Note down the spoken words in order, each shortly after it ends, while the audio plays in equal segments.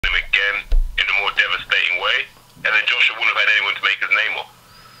and then Joshua wouldn't have had anyone to make his name off.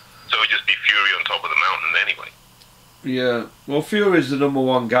 So it would just be Fury on top of the mountain anyway. Yeah, well, Fury's the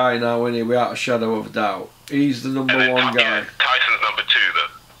 #1 guy now, isn't he? Without a shadow of a doubt. He's the #1 guy. Yeah, Tyson's #2,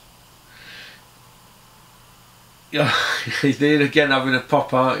 though. Yeah, he's there again having a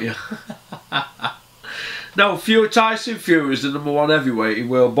pop, aren't you? No, Tyson Fury's the #1 heavyweight in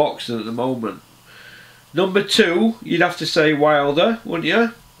world boxing at the moment. #2, you'd have to say Wilder, wouldn't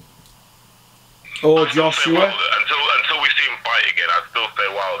you? Or Joshua. Until we see him fight again, I'd still say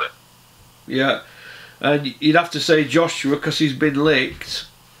Wilder. Yeah, and you'd have to say Joshua because he's been licked.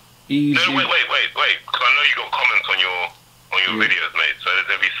 No, wait, because I know you got comments on your videos, mate. So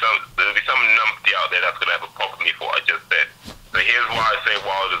there'll be some numpty out there that's gonna have a pop at me for what I just said. So here's why I say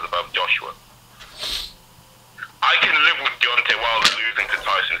Wilder's above Joshua. I can live with Deontay Wilder losing to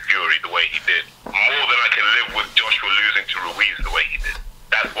Tyson Fury the way he did, more than I can live with Joshua losing to Ruiz the way he did.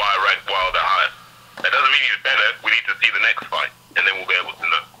 That's why I rank Wilder higher. That doesn't mean he's better. We need to see the next fight, and then we'll be able to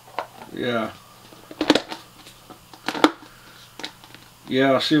know. Yeah.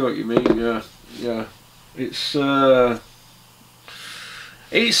 Yeah, I see what you mean. Yeah.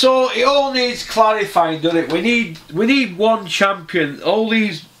 It all needs clarifying, doesn't it? We need one champion. All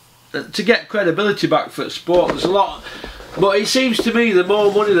these to get credibility back for the sport. There's a lot, but it seems to me the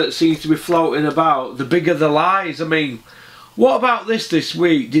more money that seems to be floating about, the bigger the lies. I mean, what about this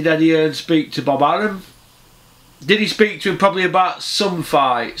week? Did Eddie Hearn speak to Bob Arum? Did he speak to him probably about some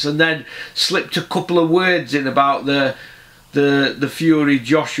fights and then slipped a couple of words in about the Fury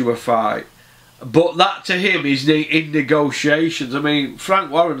Joshua fight? But that to him is in negotiations. I mean,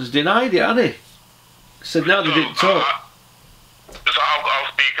 Frank Warren's denied it, hasn't he? Said no, they didn't talk. So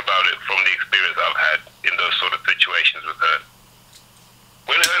I'll speak about it from the experience I've had in those sort of situations with Hearn.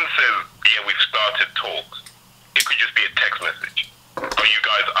 When Hearn says, yeah, we've started talks, it could just be a text message. Are you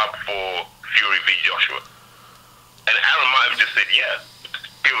guys up for Fury v Joshua? And Aaron might have just said, yeah,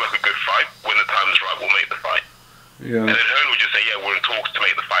 feels like a good fight. When the time is right, we'll make the fight. Yeah. And then Hearn would just say, yeah, we're in talks to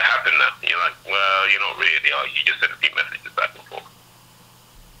make the fight happen now. And you're like, well, you're not really, are you? You just sent a few messages back and forth.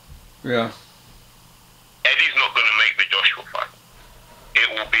 Yeah. Eddie's not going to make the Joshua fight. It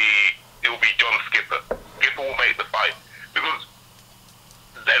will be John Skipper. Skipper will make the fight. Because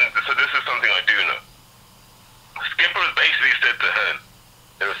then, so this is something I do know. Skipper has basically said to Hearn,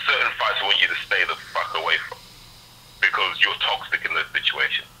 there are certain fights I want you to stay the fuck away from. Because you're toxic in those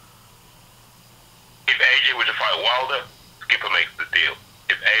situations. If AJ were to fight Wilder, Skipper makes the deal.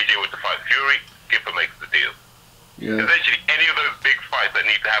 If AJ were to fight Fury, Skipper makes the deal. Yeah. Essentially, any of those big fights that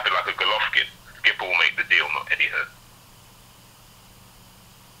need to happen like a Golovkin, Skipper will make the deal, not Eddie Hearn.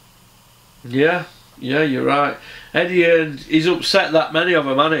 Yeah, you're right. Eddie Hearn, he's upset that many of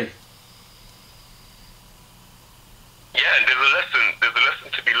them, hasn't he? Yeah, and there's a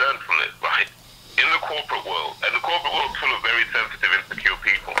lesson to be learned from this, right? In the corporate world, and the corporate world is full of very sensitive, insecure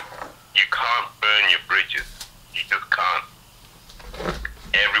people, you can't burn your bridges. You just can't.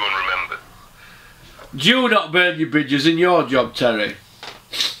 Everyone remembers. Do you not burn your bridges in your job, Terry?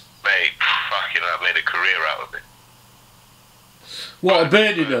 Mate, fucking I've made a career out of it. What,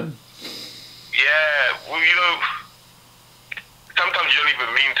 burning them? Yeah, well, you know, sometimes you don't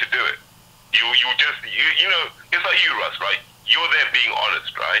even mean to do it. You know, it's like you, Russ, right? You're there being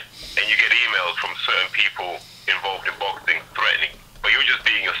honest, right? And you get emails from certain people involved in boxing threatening, but you're just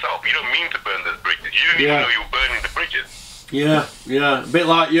being yourself. You don't mean to burn those bridges. You didn't even know you were burning the bridges. Yeah, a bit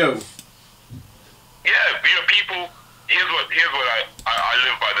like you. Yeah, you know, people. Here's what I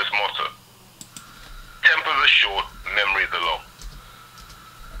live by this motto: tempers are short, memories are long.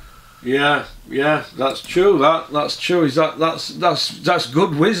 Yeah, that's true. That's true. That's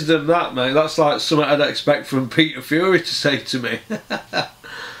good wisdom, that, mate. That's like something I'd expect from Peter Fury to say to me. Yeah,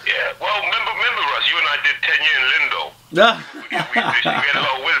 well, remember, Russ, you and I did 10 years in Lindo. we had a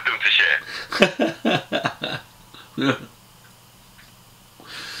lot of wisdom to share.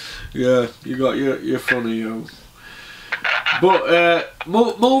 Yeah, you got you're funny, yo. But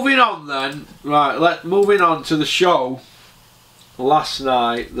moving on then, right? Moving on to the show. Last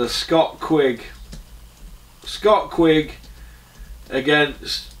night, the Scott Quigg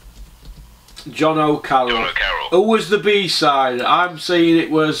against John O'Carroll. Who was the B-side? I'm saying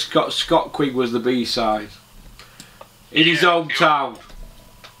it was Scott Quigg was the B-side in his hometown.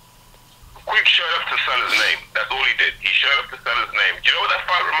 Quigg showed up to sell his name. That's all he did. He showed up to sell his name. Do you know what that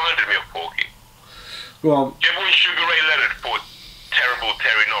fight reminded me of, Porky? Go on. Do you remember when Sugar Ray Leonard fought terrible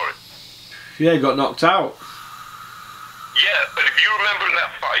Terry Norris? Yeah, he got knocked out. Yeah, but if you remember in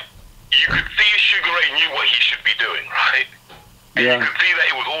that fight, you could see Sugar Ray knew what he should be doing, right? And you could see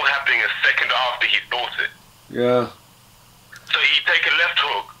that it was all happening a second after he thought it. Yeah. So he'd take a left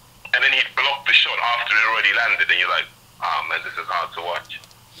hook, and then he'd block the shot after it already landed, and you're like, oh man, this is hard to watch.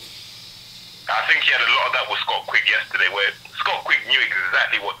 I think he had a lot of that with Scott Quigg yesterday, where Scott Quigg knew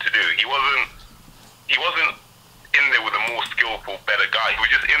exactly what to do. He wasn't in there with a more skillful, better guy. He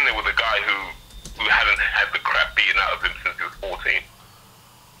was just in there with a guy who hadn't had the crap beaten out of him since he was 14.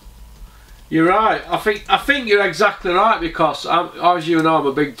 You're right. I think you're exactly right, because as you know, I'm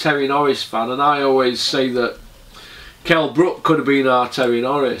a big Terry Norris fan, and I always say that Kell Brook could have been our Terry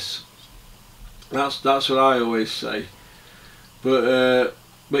Norris. That's what I always say. But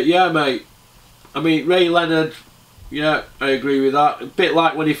yeah, mate. I mean, Ray Leonard. Yeah, I agree with that. A bit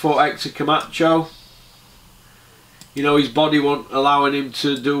like when he fought Hector Camacho. You know, his body wasn't allowing him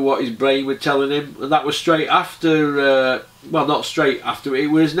to do what his brain was telling him, and that was straight after. Well, not straight after. It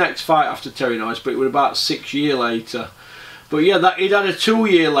was his next fight after Terry Norris, but it was about 6 years later. But yeah, he'd had a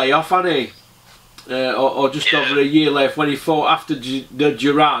 2-year layoff, hadn't he? Or just over a year left when he fought after the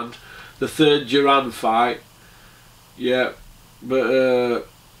Durand, the 3rd Durand fight. Yeah, but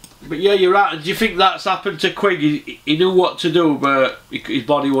yeah, you're right. Do you think that's happened to Quigg? He knew what to do, but his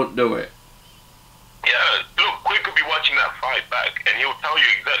body wouldn't do it. Yeah, look, Quigg could be watching that fight back, and he'll tell you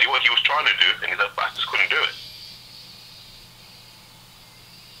exactly what he was trying to do, and his bastards couldn't do it.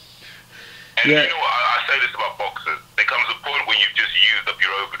 And yeah. You know what? I say this about boxers. There comes a point when you've just used up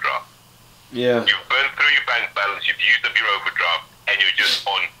your overdraft. Yeah. You've burned through your bank balance, you've used up your overdraft, and you're just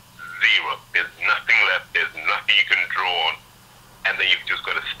on zero. There's nothing left, there's nothing you can draw on, and then you've just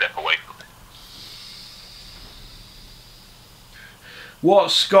got to step away from it.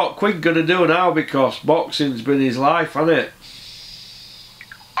 What's Scott Quigg going to do now, because boxing's been his life, hasn't it?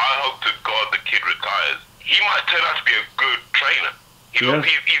 I hope to God the kid retires. He might turn out to be a good trainer. He's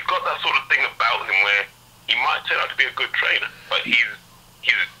got that sort of thing about him where he might turn out to be a good trainer, but he's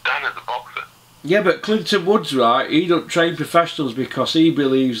done as a boxer. Yeah, but Clinton Woods, right, he don't train professionals because he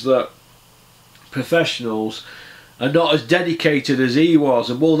believes that professionals are not as dedicated as he was,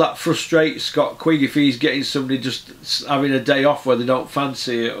 and will that frustrate Scott Quigg if he's getting somebody just having a day off where they don't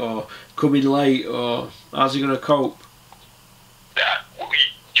fancy it, or coming late, or how's he going to cope? Yeah,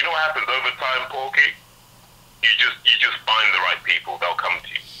 you know what happens over time, Porky? You just find the right people, they'll come to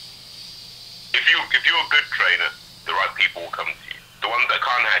you. If you're a good trainer, the right people will come to you. The ones that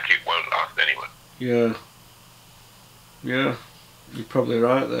can't hack it won't last anyway. Yeah. Yeah. You're probably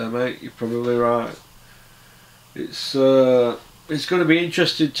right there, mate. You're probably right. It's going to be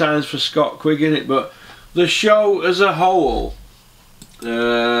interesting times for Scott Quigg, innit? But the show as a whole,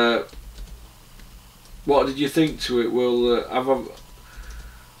 what did you think to it?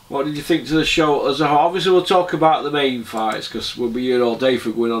 What did you think to the show as a whole? Obviously, we'll talk about the main fights because we'll be here all day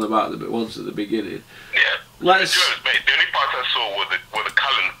for going on about the ones at the beginning. Yeah. Let's. Mate, the only parts I saw were the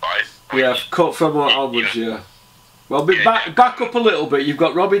Cullen fight. Yeah, cut from onwards. Yeah. Well, back up a little bit. You've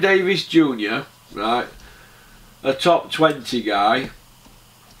got Robbie Davies Jr., right? A top 20 guy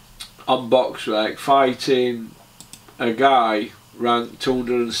on BoxRec fighting a guy ranked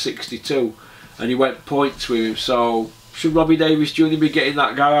 262, and he went points with him. So should Robbie Davies Jr. be getting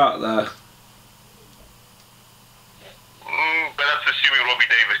that guy out there? But that's assuming Robbie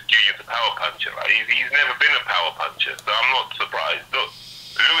Davies Jr. is a power puncher, right? He's never been a power puncher, so I'm not surprised. Look,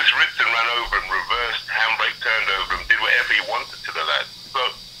 Lewis Ritson ran over him, reversed, handbrake turned over him, did whatever he wanted to the lad. So,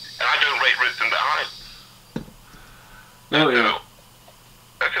 and I don't rate Ritson that high. No, yeah.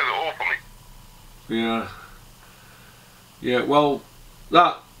 That says it all for me. Yeah. Yeah. Well,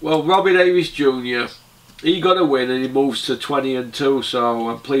 Robbie Davies Jr. he got a win and he moves to 20-2, so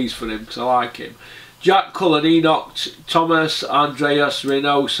I'm pleased for him because I like him. Jack Cullen, he knocked Thomas Andreas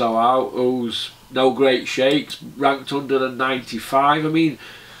Reynoso out, who's no great shakes, ranked 195. I mean,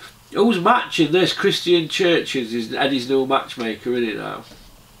 who's matching this? Christian Churches is Eddie's new matchmaker, isn't it now?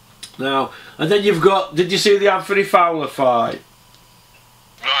 And then you've got, did you see the Anthony Fowler fight?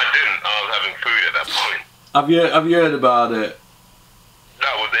 No, I didn't. I was having food at that point. Have you heard about it? No,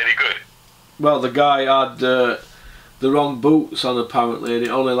 was it any good? Well, the guy had the wrong boots on apparently, and it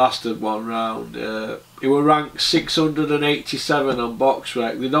only lasted one round. He was ranked 687 on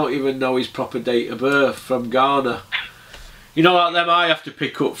BoxRec. They don't even know his proper date of birth, from Ghana. You know, like them I have to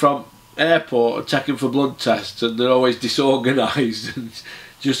pick up from airport and take them for blood tests, and they're always disorganised and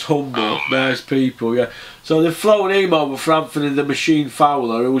just humble, nice people, yeah. So they've flown him over for Anthony the Machine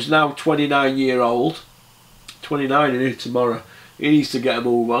Fowler, who's now 29-year-old. 29 in here tomorrow. He needs to get a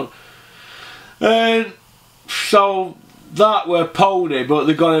move on. And so that were pony, but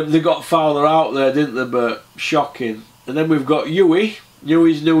they got Fowler out there, didn't they? But shocking. And then we've got Yui's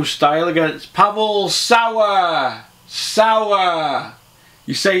new style against Pavel Sauer.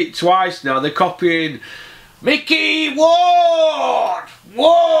 You say it twice now. They're copying Mickey Ward.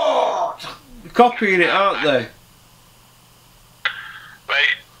 They're copying it, aren't they?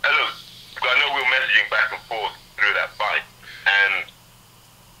 Like, look, I know we were messaging back and forth through that fight, and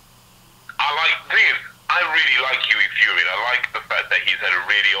the thing is, I really like Huey Fury. I like the fact that he's had a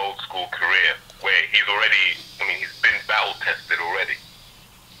really old school career where he's already, he's been battle tested already.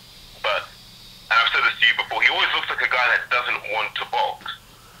 But, and I've said this to you before, he always looks like a guy that doesn't want to box.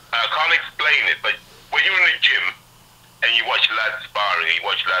 I can't explain it, but when you're in the gym and you watch lads sparring and you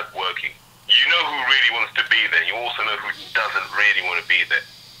watch lads working, you know who really wants to be there. You also know who doesn't really want to be there.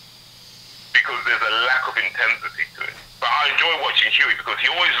 Because there's a lack of intensity to it. But I enjoy watching Huey because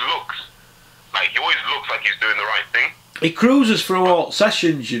he always looks like he's doing the right thing. He cruises through all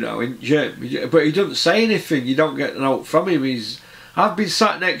sessions, you know, in gym, but he doesn't say anything. You don't get a note from him. I've been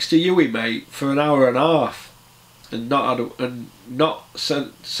sat next to Huey, mate, for an hour and a half, and not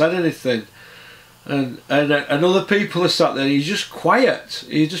said anything. And other people are sat there. And he's just quiet.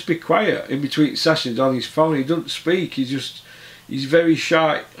 He'll just be quiet in between sessions on his phone. He doesn't speak. He's very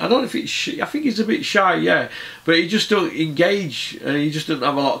shy. I don't know if it's. I think he's a bit shy, yeah. But he just don't engage, and he just doesn't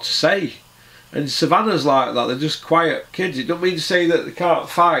have a lot to say. And Savannah's like that. They're just quiet kids. It don't mean to say that they can't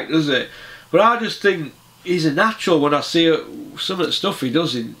fight, does it? But I just think he's a natural when I see some of the stuff he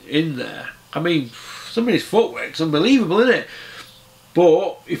does in there. I mean, some of his footwork's unbelievable, isn't it?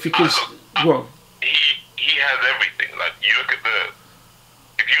 But if he can, well, he has everything. Like if you look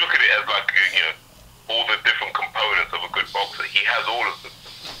at it as like all the different components of a good boxer, he has all of them.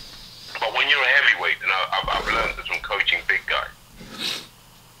 But when you're a heavyweight, and I've learned this from coaching big guys,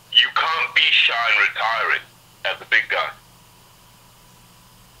 you can't be shy and retiring as a big guy.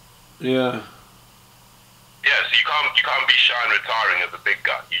 Yeah. Yeah, so you can't be shy and retiring as a big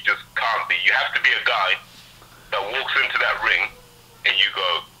guy. You just can't be. You have to be a guy that walks into that ring and you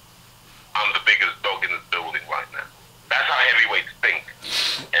go, I'm the biggest dog in this building right now. That's how heavyweights think,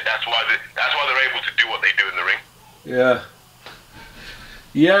 and that's why they're able to do what they do in the ring. Yeah.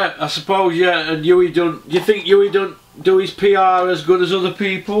 Yeah, I suppose. Yeah, and Huey don't. Do you think Huey don't do his PR as good as other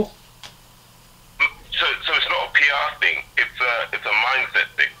people? So it's not a PR thing. It's a mindset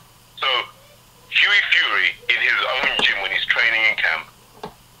thing. So Huey Fury in his own gym when he's training in camp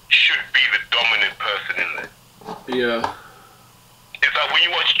should be the dominant person in there. Yeah. It's like when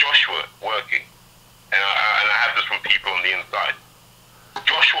you watch Joshua working, and I have this from people on the inside.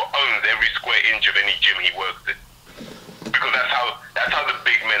 Joshua owns every square inch of any gym he works in, because that's how the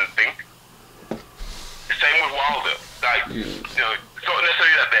big men think. The same with Wilder. Like it's not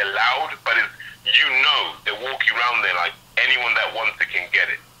necessarily that they're loud, but they're walking around there like anyone that wants it can get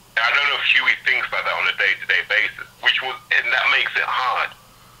it. And I don't know if Huey thinks like that on a day-to-day basis, and that makes it hard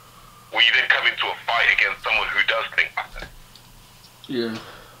when you then come into a fight against someone who does think like that. Yeah.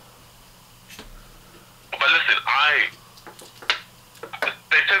 But listen,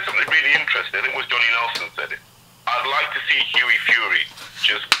 they said something really interesting. I think it was Johnny Nelson said it. I'd like to see Huey Fury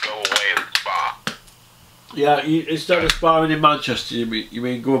just go away and spar. Yeah, instead of sparring in Manchester, you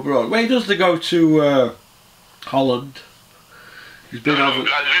mean go abroad? Well, he does to go to Holland. He's been over.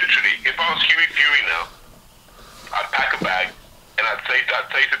 Like literally, if I was Huey Fury now, I'd pack a bag and I'd say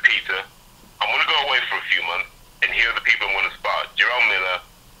to Peter, I'm gonna go away for a few months, and here are the people I'm gonna spar: Jerome Miller,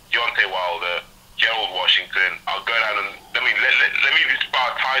 Deontay Wilder, Gerald Washington. I'll go down and let me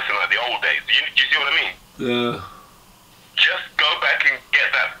spar Tyson like the old days. Do you see what I mean? Yeah. Just go back and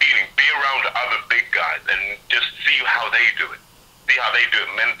get that feeling. Be around other big guys and just see how they do it. See how they do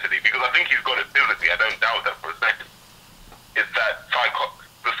it mentally. Because I think he's got it physically. I don't doubt that for a second. It's that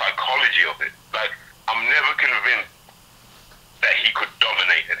the psychology of it. Like, I'm never convinced that he could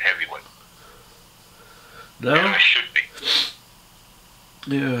dominate at heavyweight. No? And I should be.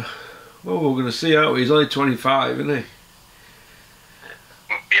 Yeah. Well, we're going to see, aren't we? He's only 25, isn't he?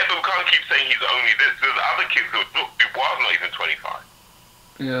 Yeah, but we can't keep saying he's only this. There's other kids who, look, Dubois not even 25.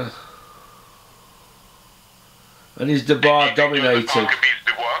 Yeah. And is Dubois dominated? Parker beats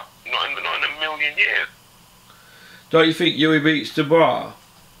Dubois? Not in a million years. Don't you think Huey beats Dubois?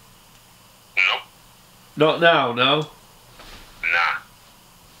 No. Not now, no? Nah.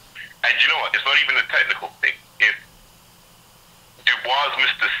 And you know what? It's not even a technical thing. If Dubois'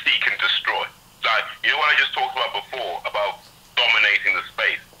 Mr. Seek and Destroy. Like, you know what I just talked about before, about dominating the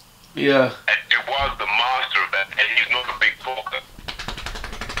space? Yeah. And Dubois' the master of that, and he's not a big talker.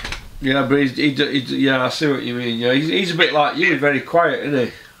 Yeah, but yeah, I see what you mean. Yeah, he's a bit like you, very quiet, isn't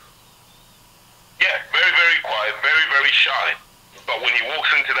he? Yeah, very, very quiet, very, very shy. But when he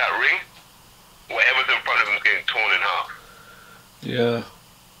walks into that ring, whatever's in front of him is getting torn in half. Yeah.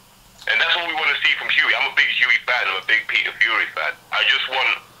 And that's what we want to see from Huey. I'm a big Huey fan. I'm a big Peter Fury fan. I just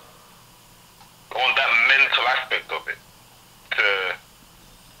want that mental aspect of it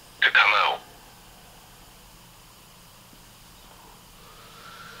to come out.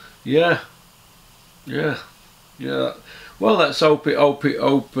 Yeah. Yeah. Yeah. Well, let's hope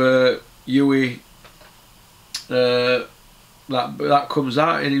Huey that comes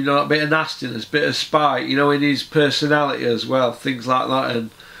out in him, you know, that bit of nastiness, bit of spite, you know, in his personality as well, things like that. And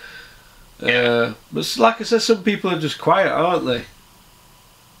but like I said, some people are just quiet, aren't they?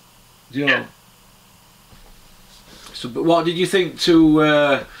 You know. So, but what did you think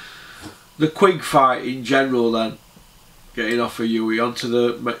to the Quigg fight in general then? Getting off of Huey onto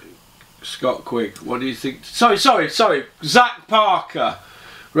the Scott Quigg. What do you think? Sorry. Zach Parker.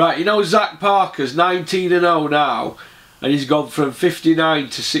 Right, you know Zach Parker's 19-0 now, and he's gone from 59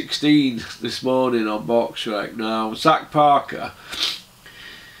 to 16 this morning on BoxRec. Now, Zach Parker.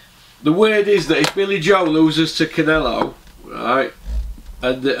 The word is that if Billy Joe loses to Canelo, right,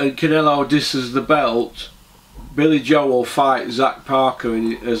 and Canelo disses the belt, Billy Joe will fight Zach Parker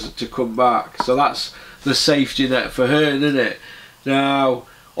to come back. So that's the safety net for her, isn't it? Now,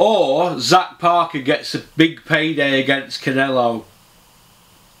 or Zach Parker gets a big payday against Canelo.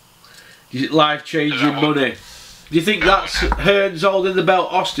 Life-changing money. Do you think that's Hearns holding the belt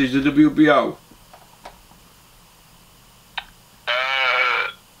hostage, the WBO?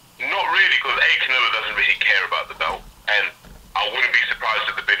 Not really, because Canelo doesn't really care about the belt, and I wouldn't be surprised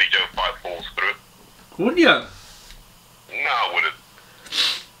if the Billy Joe fight falls through. Wouldn't you? No, I wouldn't.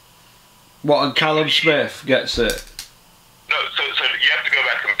 What, and Callum Smith gets it? No, so you have to go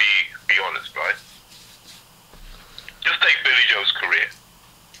back and be honest, right? Just take Billy Joe's career.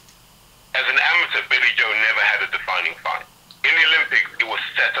 As an amateur, Billy Joe never had a defining fight. In the Olympics, it was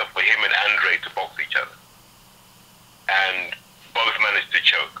set up for him and Andre to box each other. And both managed to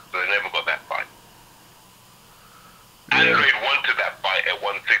choke, so they never got that fight. Yeah. Andre wanted that fight at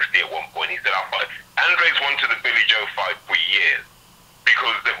 160 at one point. He said, I'll fight. Andre's wanted the Billy Joe fight for years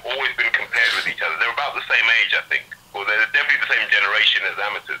because they've always been compared with each other. They're about the same age, I think. Or they're definitely the same generation as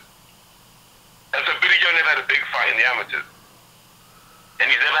amateurs. And so Billy Joe never had a big fight in the amateurs. And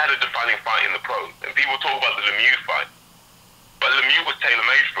he's never had a defining fight in the pros. And people talk about the Lemieux fight. But Lemieux was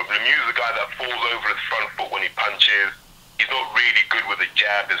tailor-made for him. Lemieux's the guy that falls over his front foot when he punches. He's not really good with a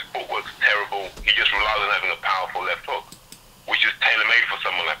jab. His footwork's terrible. He just relies on having a powerful left hook, which is tailor-made for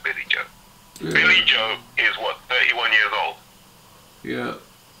someone like Billy Joe. Yeah. Billy Joe is, what, 31 years old? Yeah.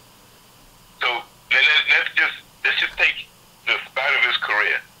 So let's just take the span of his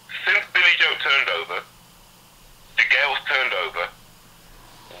career. Since Billy Joe turned over, the Gales turned over,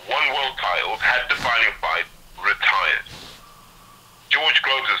 won world titles, had defining fights, retired. George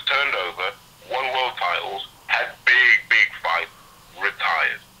Groves has turned over, won world titles, had big fights,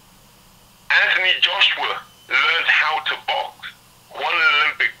 retired. Anthony Joshua learned how to box, won an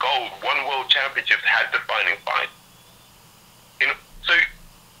Olympic gold, won world championships, had defining fights. You know, so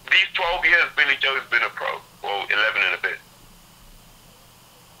these 12 years Billy Joe's been a pro, well, 11 and a bit.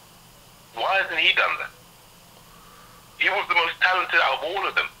 Why hasn't he done that? He was the most talented out of all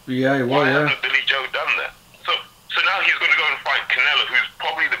of them. Yeah, Why hasn't Billy Joe done that? So now he's going to go and fight Canelo, who's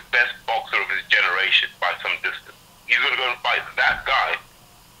probably the best boxer of his generation by some distance. He's going to go and fight that guy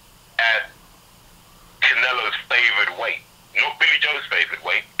at Canelo's favored weight. Not Billy Joe's favored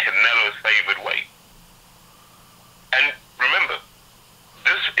weight, Canelo's favored weight. And remember,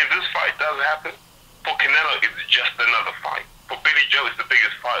 if this fight does happen, for Canelo it's just another fight. For Billy Joe it's the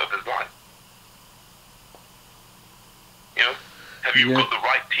biggest fight of his life. You know, have you got the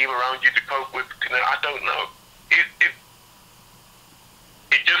right team around you to cope with Canelo? I don't know. It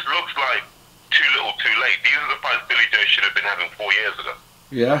just looks like too little, too late. These are the fights Billy Joe should have been having 4 years ago.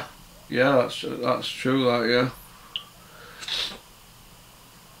 Yeah, that's true. Yeah.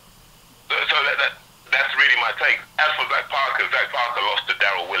 So that's really my take. As for Zach Parker lost to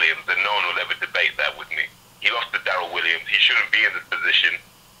Darryl Williams, and no one will ever debate that with me. He lost to Darryl Williams. He shouldn't be in this position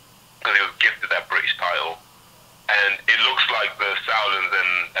because he was gifted that British title. And it looks like the Sauerlands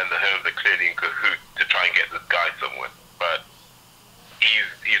and the Hearns are clearly in cahoot to try and get this guy somewhere. But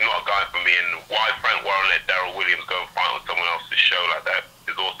he's not a guy for me. And why Frank Warren let Darryl Williams go and fight on someone else's show like that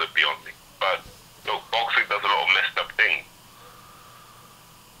is also beyond me. But look, boxing does a lot of messed up things.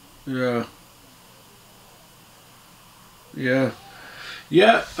 Yeah,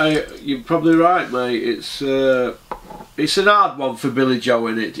 you're probably right, mate. It's an hard one for Billy Joe,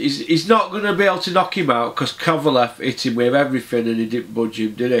 isn't it? He's not going to be able to knock him out because Kovalev hit him with everything and he didn't budge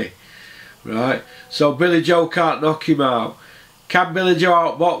him, did he? Right? So Billy Joe can't knock him out. Can Billy Joe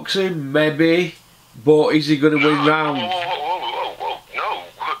outbox him? Maybe. But is he going to win rounds? Whoa. No.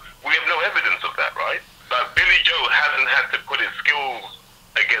 We have no evidence of that, right? Like, Billy Joe hasn't had to put his skills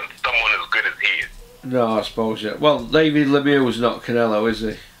against someone as good as he is. No, I suppose, yeah. Well, David Lemieux's not Canelo, is he?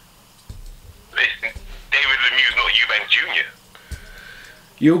 Listen, David Lemieux's not Eubank Jr.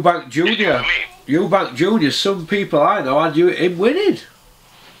 Eubank You see what I Jr. mean? Eubank Jr. Some people I know had him winning.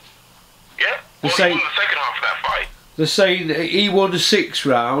 Yeah. Well, he won the second half of that fight. They're saying he won 6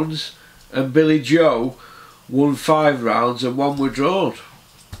 rounds and Billy Joe won 5 rounds and 1 were drawn.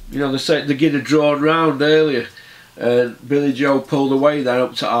 You know, they said they get a drawn round earlier and Billy Joe pulled away then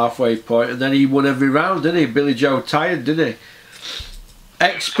up to halfway point and then he won every round, didn't he? Billy Joe tired, didn't he?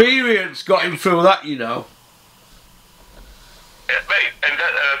 Experience got him through that, you know. Yeah, mate, and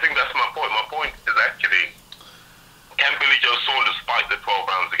I think that's my point. My point is actually, can Billy Joe Saunders fight the 12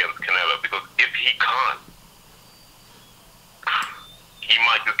 rounds against Canelo? Because if he can't, he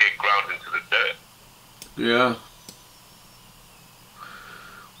might just get ground into the dirt. Yeah.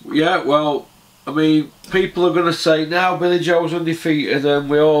 Yeah, well, I mean, people are going to say now Billy Joe's undefeated and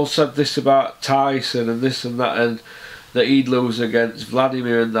we all said this about Tyson and this and that and that he'd lose against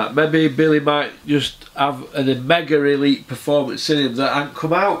Vladimir and that. Maybe Billy might just have a mega elite performance in him that hasn't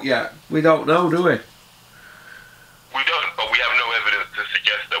come out yet. We don't know, do we? We don't, but we have no evidence to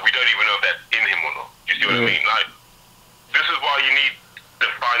suggest that. We don't even know if that's in him or not. You see what I mean? Like, this is why you need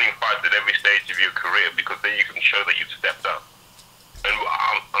defining fights at every stage of your career, because then you can show that you've stepped up. And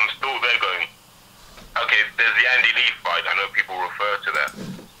I'm still there going, okay, there's the Andy Lee fight, I know people refer to that.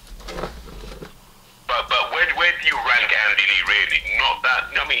 But where do you rank Andy Lee really? Not that,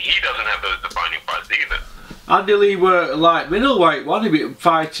 I mean, he doesn't have those defining fights either. Andy Lee were like middleweight, wasn't he?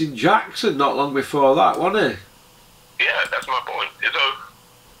 Fighting Jackson not long before that, wasn't he? Yeah, that's my point. So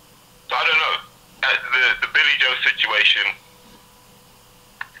I don't know. The Billy Joe situation,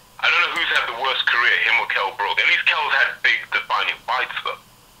 I don't know who's had the worst career, him or Kell Brook. At least Kell's had big defining fights though.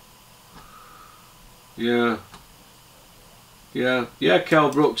 Yeah, Kell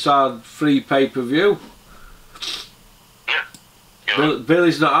Brooks had 3 pay-per-view. Yeah. You know,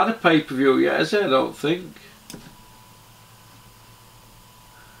 Billy's not had a pay-per-view yet, has he? I don't think.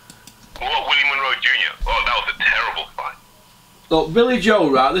 what, Willie Monroe Jr.? Oh, that was a terrible fight. Look, Billy Joe,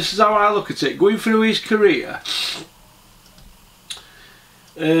 right, this is how I look at it. Going through his career,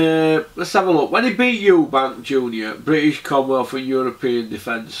 let's have a look. When he beat Eubank Jr., British, Commonwealth and European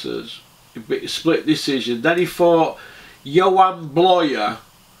defenders, split decision. Then he fought Johan Bloyer,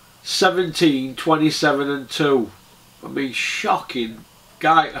 17, 27 and 2. I mean, shocking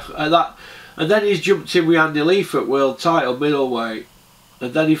guy. And then he's jumped in with Andy Leaf at world title middleweight.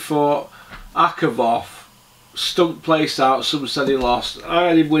 And then he fought Akavov, stunk place out. Some said he lost. I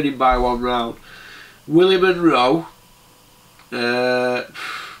had him winning by 1 round. Willie Monroe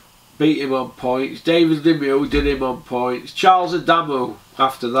beat him on points. David Lemieux did him on points. Charles Adamu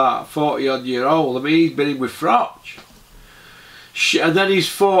after that, 40 odd year old. I mean, he's been in with Froch. And then he's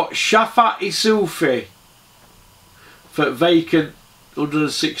fought Shafat Isufi for vacant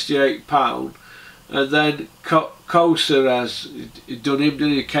 £168. And then Kosares done him,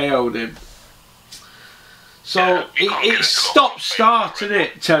 didn't he? KO'd him. So it's stop-start, isn't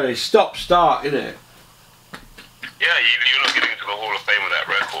it, Terry? Stop-start, isn't it? Yeah, you're not getting into the Hall of Fame with that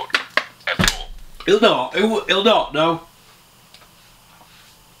record at all. He'll not, no.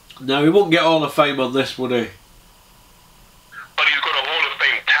 No, he won't get Hall of Fame on this, would he? But he's got a Hall of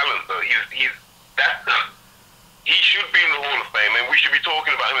Fame talent, though. He should be in the Hall of Fame, and we should be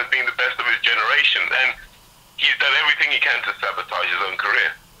talking about him as being the best of his generation. And he's done everything he can to sabotage his own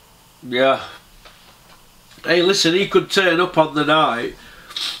career. Yeah. Hey, listen, he could turn up on the night,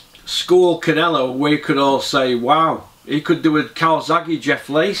 school Canelo, we could all say, wow. He could do a Calzaghe Jeff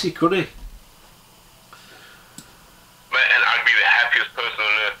Lacey, couldn't he? Man, I'd be the happiest person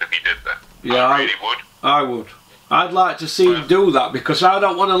on earth if he did that. Yeah, I really would. I would. I'd like to see him do that, because I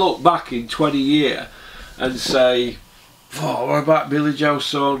don't want to look back in 20 years and say, oh, what about Billy Joe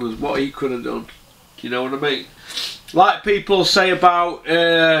Saunders, what he could have done. Do you know what I mean? Like people say about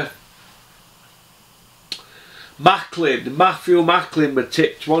Matthew Macklin were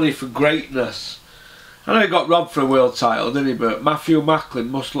tipped, wasn't he, for greatness. I know he got robbed for a world title, didn't he? But Matthew Macklin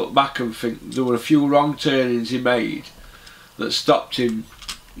must look back and think there were a few wrong turnings he made that stopped him,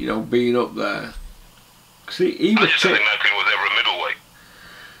 you know, being up there. Cause he was tipped. I Macklin was ever a middleweight.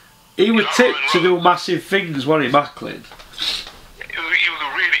 He was tipped to do massive things, wasn't he, Macklin? He was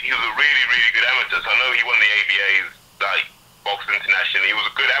a really good amateur. So I know he won the ABA's like Box International. He was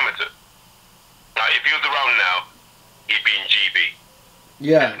a good amateur. Like if he was around now, he'd be in GB.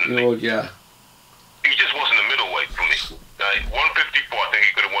 Yeah, definitely. he would, yeah. He just wasn't a middleweight for me. Like 154, I think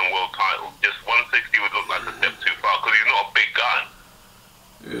he could have won world title. Just 160 would look like a step too far because he's not a big guy.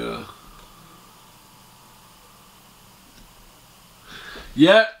 Yeah.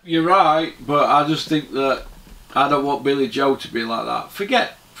 Yeah, you're right, but I just think that I don't want Billy Joe to be like that.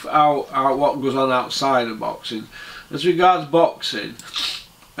 Forget how what goes on outside of boxing. As regards boxing,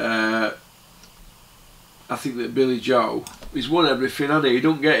 I think that Billy Joe, he's won everything, hasn't he? He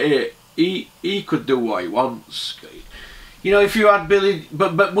don't get it. He could do what he wants. You know, if you had Billy,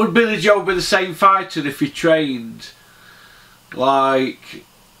 but would Billy Joe be the same fighter if he trained like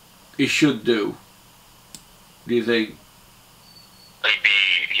he should do? Do you think?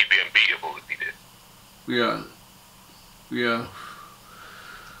 He'd be unbeatable if he did. Yeah, yeah.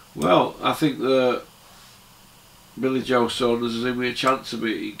 Well, I think that Billy Joe Saunders has given me a chance of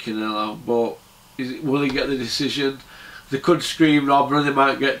beating Canelo, but will he get the decision? They could scream robbery, they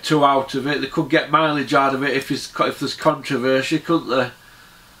might get 2 out of it, they could get mileage out of it if there's controversy, couldn't they?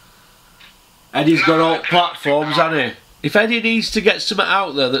 Eddie's got all platforms, hasn't he? If Eddie needs to get something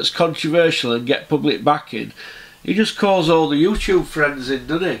out there that's controversial and get public backing, he just calls all the YouTube friends in,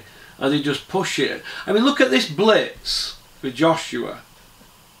 doesn't he? And they just push it. I mean, look at this blitz with Joshua.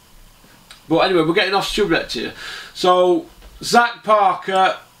 But anyway, we're getting off subject here. So, Zach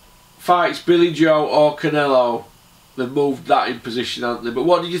Parker fights Billy Joe or Canelo. They've moved that in position, haven't they? But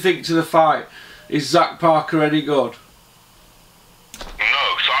what did you think to the fight? Is Zach Parker any good?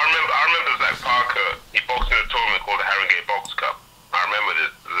 No. So I remember Zach Parker. He boxed in a tournament called the Harringay Box Cup. I remember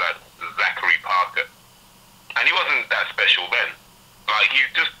Zachary Parker, and he wasn't that special then. Like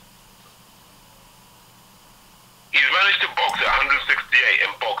he's managed to box at 168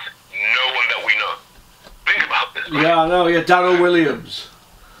 and box no one that we know. Think about this. Man. Yeah, I know. Yeah, Darryl Williams.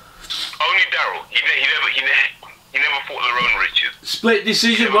 Only Darryl. He never fought their own riches. Split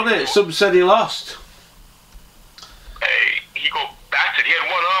decision, wasn't it? Some said he lost. Hey, he got battered. He had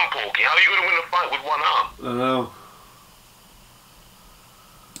one arm, Porky. How are you going to win a fight with one arm?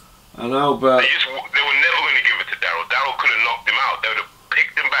 I know, but they were never going to give it to Darryl. Darryl could have knocked him out. They would have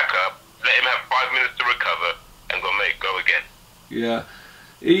picked him back up, let him have 5 minutes to recover, and go again. Yeah,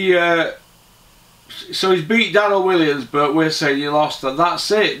 so he's beat Darryl Williams, but we're saying he lost, and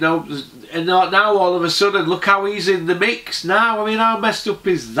that's it. No, and now all of a sudden, look how he's in the mix now. I mean, how messed up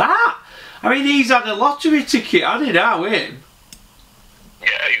is that? I mean, he's had a lottery ticket, hasn't he, now, him?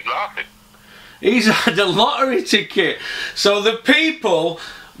 Yeah, he's laughing. He's had a lottery ticket. So the people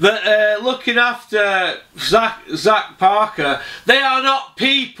that are looking after Zach Parker, they are not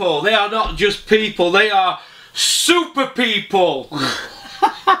people. They are not just people. They are super people.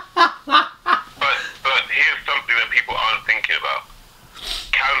 But here's something that people aren't thinking about.